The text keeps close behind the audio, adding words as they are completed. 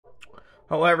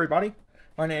Hello everybody,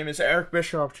 my name is Eric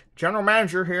Bishop, General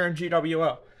Manager here in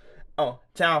GWL.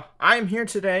 Now, I am here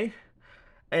today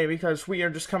because we are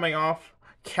just coming off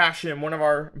Cash In, one of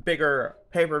our bigger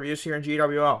pay-per-views here in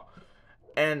GWL.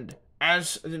 And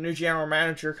as the new General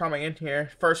Manager coming in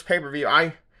here, first pay-per-view,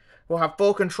 I will have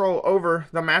full control over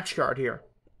the match card here.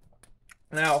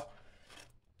 Now,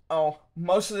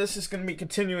 most of this is going to be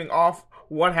continuing off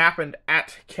what happened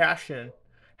at Cash In.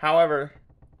 However,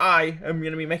 I am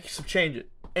going to be making some changes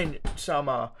in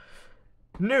some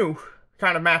new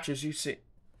kind of matches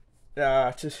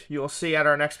you'll see at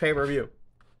our next pay-per-view.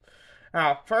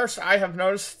 Now, first, I have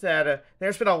noticed that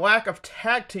there's been a lack of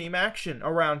tag team action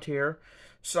around here.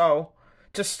 So,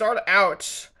 to start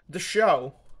out the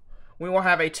show, we will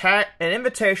have an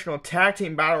invitational tag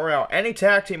team battle royal. Any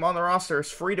tag team on the roster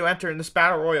is free to enter in this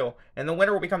battle royal, and the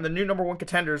winner will become the new #1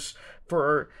 contenders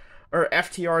for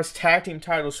FTR's tag team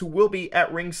titles, who will be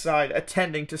at ringside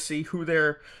attending to see who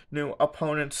their new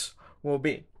opponents will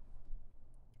be.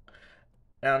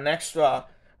 Now, next, I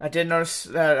did notice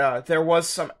that there was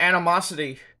some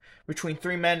animosity between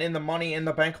three men in the Money in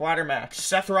the Bank ladder match: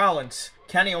 Seth Rollins,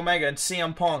 Kenny Omega, and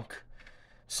CM Punk.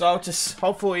 So, to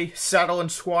hopefully settle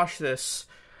and squash this,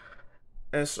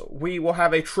 we will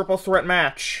have a triple threat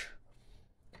match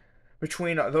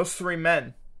between those three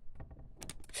men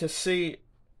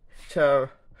to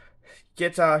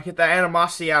get the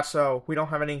animosity out, so we don't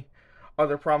have any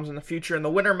other problems in the future. And the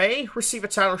winner may receive a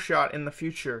title shot in the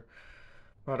future,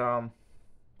 but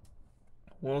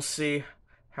we'll see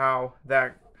how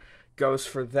that goes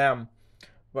for them.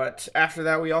 But after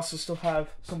that, we also still have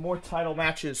some more title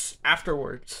matches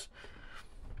afterwards.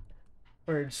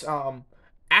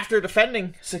 After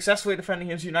successfully defending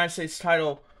his United States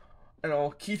title,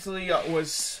 Keith Lee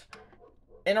was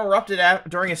interrupted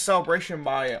during his celebration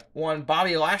by one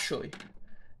Bobby Lashley.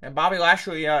 And Bobby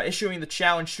Lashley issuing the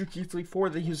challenge to Keith Lee for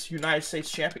his United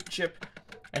States Championship.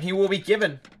 And he will be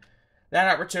given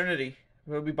that opportunity.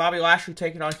 It will be Bobby Lashley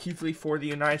taking on Keith Lee for the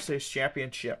United States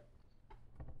Championship.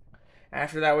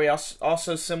 After that, we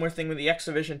also similar thing with the X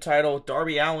Division title.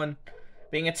 Darby Allin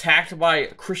being attacked by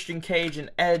Christian Cage and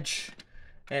Edge.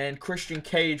 And Christian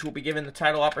Cage will be given the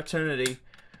title opportunity.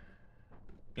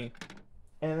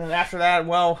 And then after that,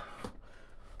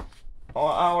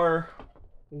 our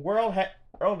world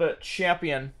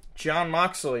champion, Jon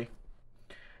Moxley,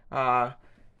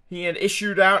 he had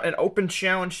issued out an open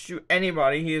challenge to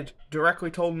anybody. He had directly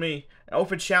told me, an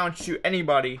open challenge to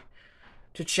anybody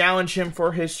to challenge him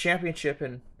for his championship.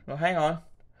 And, hang on.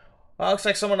 Well, it looks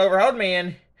like someone overheard me,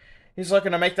 and he's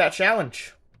looking to make that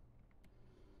challenge.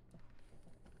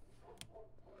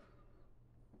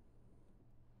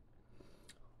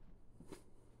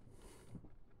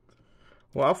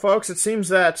 Well, folks, it seems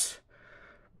that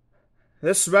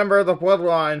this member of the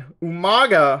Bloodline,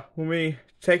 Umaga, will be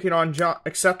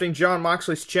accepting Jon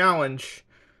Moxley's challenge.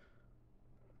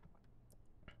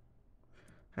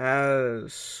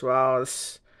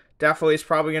 This definitely is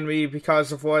probably going to be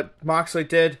because of what Moxley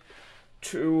did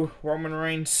to Roman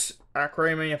Reigns at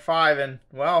WrestleMania 5. And,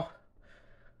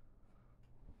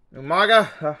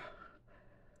 Umaga,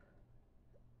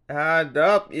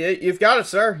 you've got it,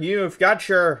 sir. You've got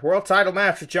your world title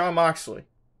match with Jon Moxley.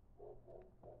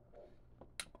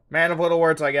 Man of little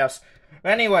words, I guess.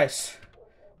 Anyways,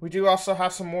 we do also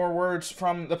have some more words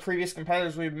from the previous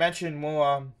competitors we've mentioned.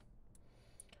 We'll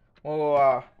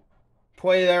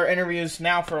play their interviews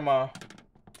now from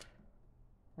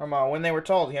when they were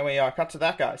told. Can we cut to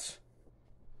that, guys?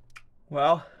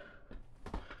 Well,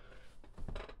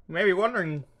 you may be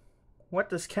wondering, what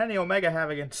does Kenny Omega have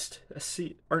against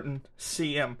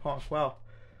CM Punk? Well,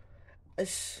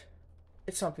 it's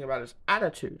something about his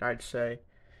attitude, I'd say.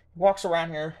 He walks around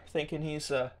here thinking he's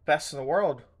the best in the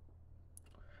world.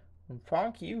 And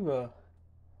Punk,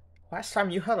 last time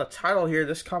you held a title here,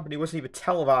 this company wasn't even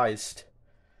televised.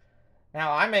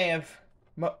 Now,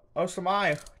 most of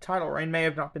my title reign may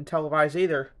have not been televised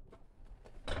either.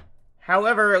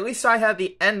 However, at least I had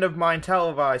the end of mine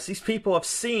televised. These people have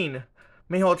seen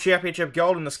me hold championship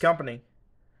gold in this company.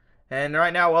 And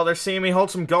right now, they're seeing me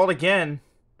hold some gold again.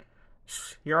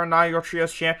 You're now your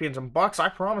Trios champions. And Bucks, I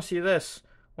promise you this.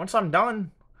 Once I'm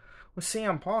done with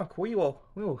CM Punk, we will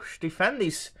defend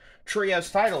these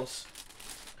Trios titles.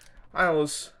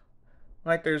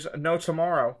 Like there's no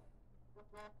tomorrow.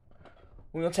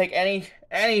 We will take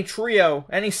any trio,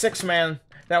 any six-man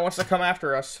that wants to come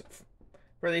after us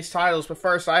for these titles. But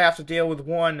first, I have to deal with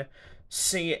one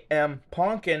CM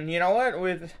Punk. And you know what?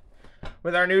 With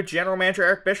our new general manager,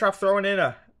 Eric Bischoff, throwing in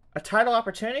a title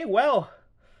opportunity,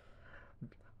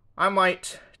 I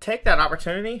might take that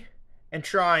opportunity and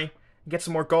try and get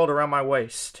some more gold around my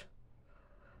waist.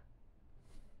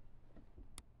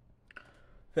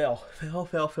 Phil. I'm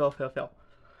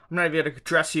not even going to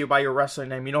address you by your wrestling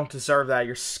name. You don't deserve that.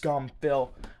 You're scum,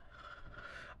 Phil.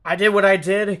 I did what I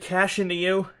did to cash into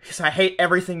you because I hate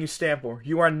everything you stand for.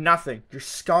 You are nothing. You're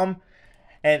scum.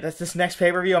 And that's this next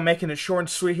pay-per-view. I'm making it short and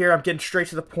sweet here. I'm getting straight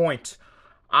to the point.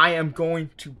 I am going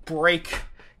to break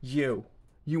you.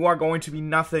 You are going to be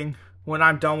nothing when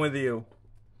I'm done with you.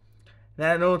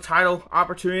 That little title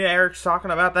opportunity Eric's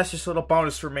talking about, that's just a little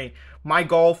bonus for me. My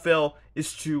goal, Phil,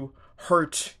 is to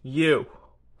hurt you.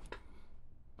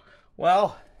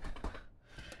 Well, it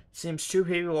seems two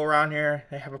people around here,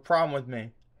 they have a problem with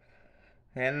me.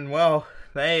 And, well,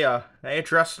 they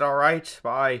addressed it alright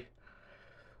by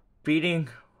beating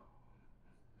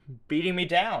me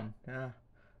down. Yeah,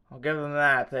 I'll give them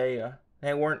that.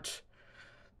 They weren't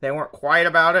quiet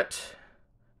about it,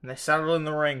 and they settled in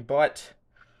the ring, but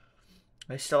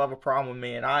they still have a problem with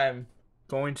me, and I am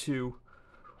going to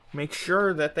make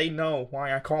sure that they know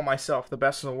why I call myself the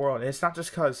best in the world. And it's not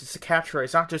just because it's a catchphrase.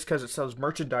 It's not just because it sells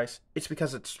merchandise. It's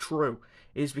because it's true.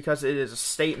 It is because it is a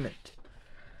statement.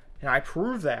 And I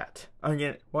prove that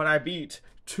again when I beat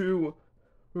two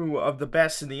of the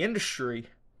best in the industry.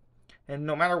 And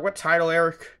no matter what title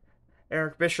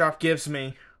Eric Bischoff gives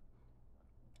me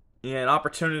an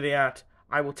opportunity at,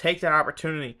 I will take that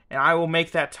opportunity and I will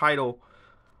make that title,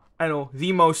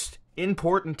 the most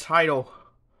important title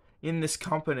in this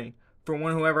company for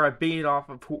whoever I beat off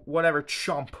of, whatever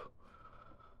chump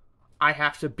I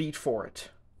have to beat for it.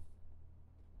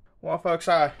 Well, folks,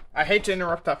 I hate to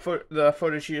interrupt the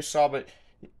footage you just saw, but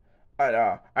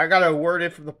I got a word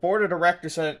in from the board of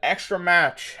directors that an extra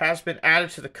match has been added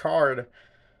to the card.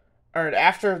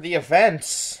 After the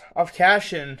events of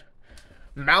Cash In,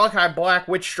 Malachi Black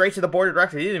went straight to the board of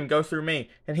directors. He didn't even go through me,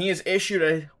 and he has issued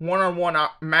a one-on-one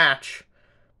match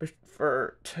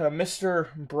to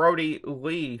Mr. Brody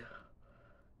Lee.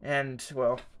 And,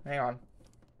 well, hang on.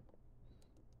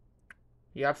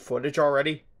 You have footage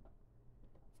already?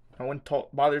 No one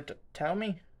bothered to tell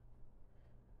me?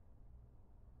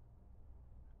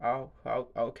 Oh,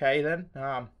 okay then.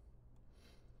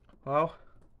 Well,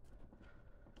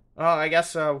 I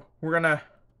guess we're gonna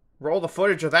roll the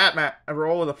footage of that,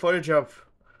 roll the footage of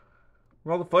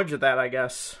that, I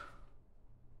guess.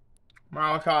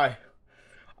 Malachi,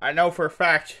 I know for a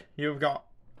fact you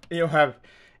have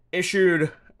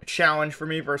issued a challenge for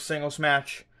me for a singles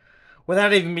match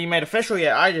without even being made official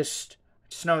yet. I just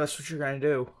know that's what you're gonna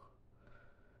do.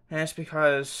 And it's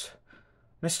because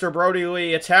Mr. Brody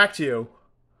Lee attacked you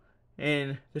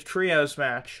in the trios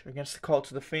match against the Cult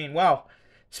of the Fiend. Well,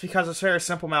 it's because it's very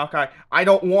simple, Malachi. I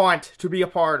don't want to be a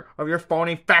part of your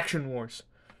phony faction wars.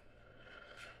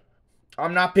 I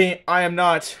am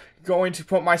not going to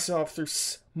put myself through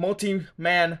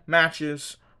multi-man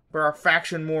matches for our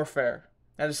faction warfare.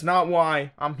 That is not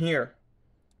why I'm here.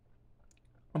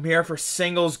 I'm here for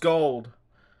singles gold.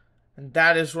 And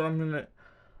that is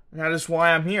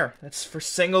why I'm here. It's for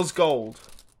singles gold.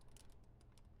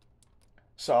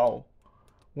 So,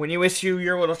 when you issue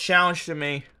your little challenge to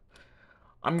me,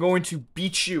 I'm going to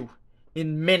beat you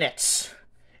in minutes.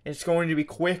 It's going to be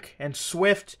quick and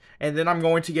swift, and then I'm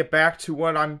going to get back to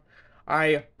what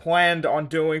I planned on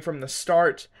doing from the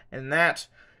start, and that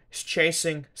is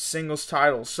chasing singles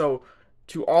titles. So,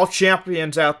 to all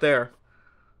champions out there,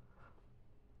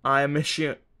 I am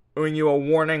issuing you a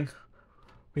warning,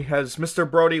 because Mr.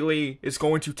 Brody Lee is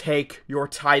going to take your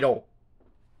title.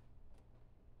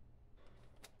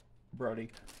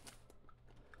 Brody,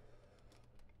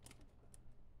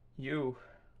 you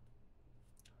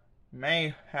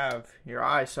may have your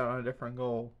eyes on a different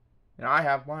goal, and I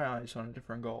have my eyes on a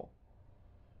different goal.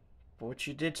 But what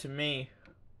you did to me,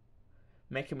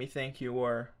 making me think you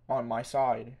were on my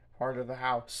side, part of the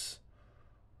house,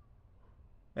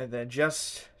 and then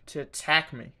just to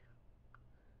attack me,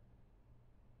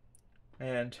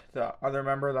 and the other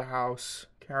member of the house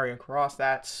carrying cross,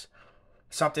 that's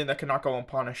something that cannot go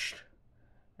unpunished.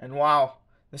 And while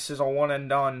this is a one and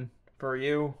done for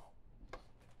you,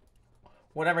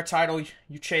 whatever title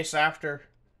you chase after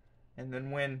and then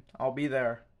win, I'll be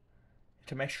there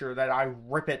to make sure that I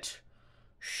rip it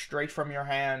straight from your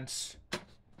hands,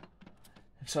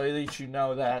 so that you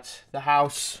know that the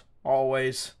house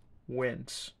always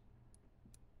wins.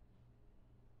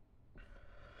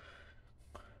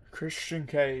 Christian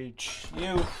Cage,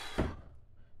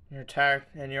 your tag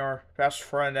and your best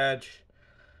friend Edge.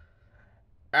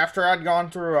 After I'd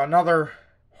gone through another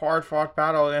hard-fought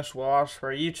battle against Will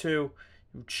Ospreay, you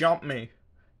jumped me.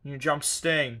 You jumped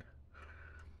Sting.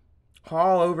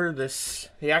 All over the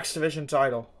X Division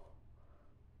title.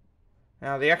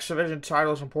 Now, the X Division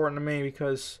title is important to me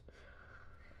because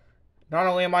not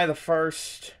only am I the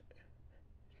first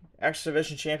X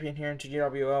Division champion here in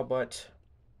GWL, but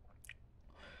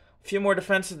a few more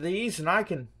defenses of these, and I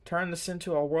can turn this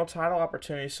into a world title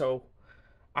opportunity. So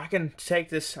I can take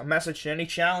this message to any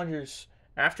challengers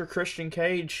after Christian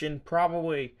Cage and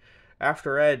probably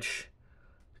after Edge.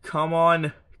 Come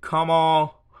on,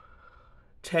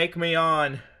 take me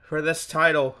on for this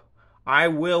title. I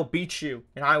will beat you,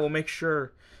 and I will make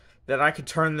sure that I can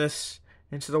turn this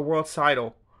into the world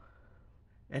title.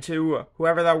 And to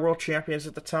whoever that world champion is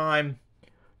at the time,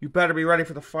 you better be ready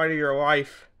for the fight of your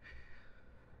life.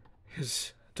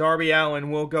 Because Darby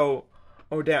Allin will go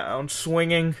down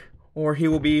swinging, or he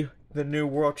will be the new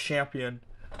world champion.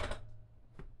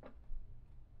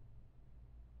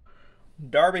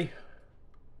 Darby,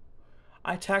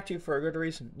 I attacked you for a good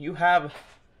reason. You have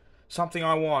something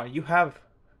I want. You have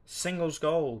singles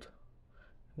gold.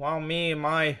 While me and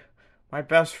my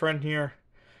best friend here,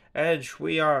 Edge,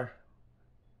 we are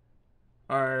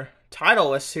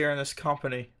titleists here in this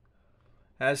company.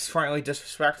 That's frankly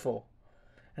disrespectful.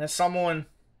 And as someone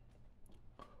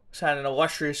who's had an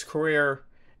illustrious career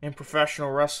in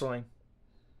professional wrestling,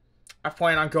 I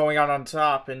plan on going out on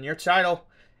top, and your title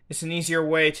is an easier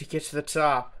way to get to the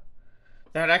top.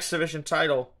 That X Division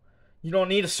title, you don't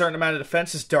need a certain amount of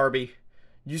defenses, Darby.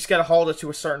 You just gotta hold it to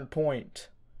a certain point.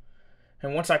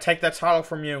 And once I take that title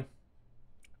from you,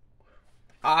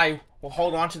 I will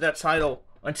hold on to that title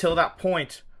until that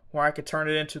point where I could turn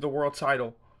it into the world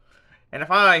title. And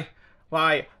if I,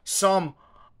 by some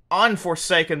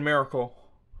unforsaken miracle,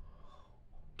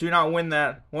 do not win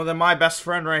that, well then my best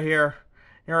friend right here,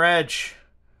 your Edge,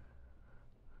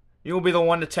 you will be the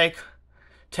one to take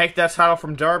that title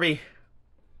from Darby.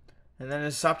 And then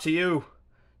it's up to you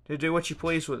to do what you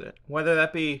please with it. Whether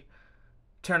that be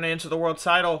turn it into the world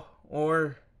title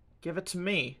or give it to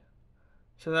me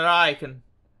so that I can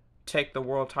take the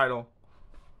world title.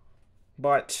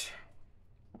 But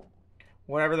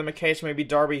whatever the case may be,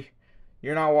 Darby,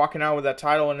 you're not walking out with that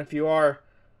title, and if you are,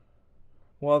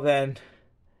 well then,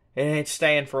 it ain't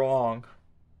staying for long.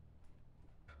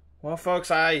 Well, folks,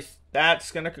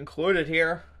 that's going to conclude it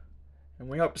here, and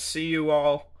we hope to see you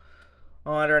all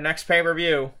on our next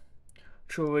pay-per-view,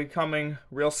 which will be coming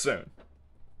real soon.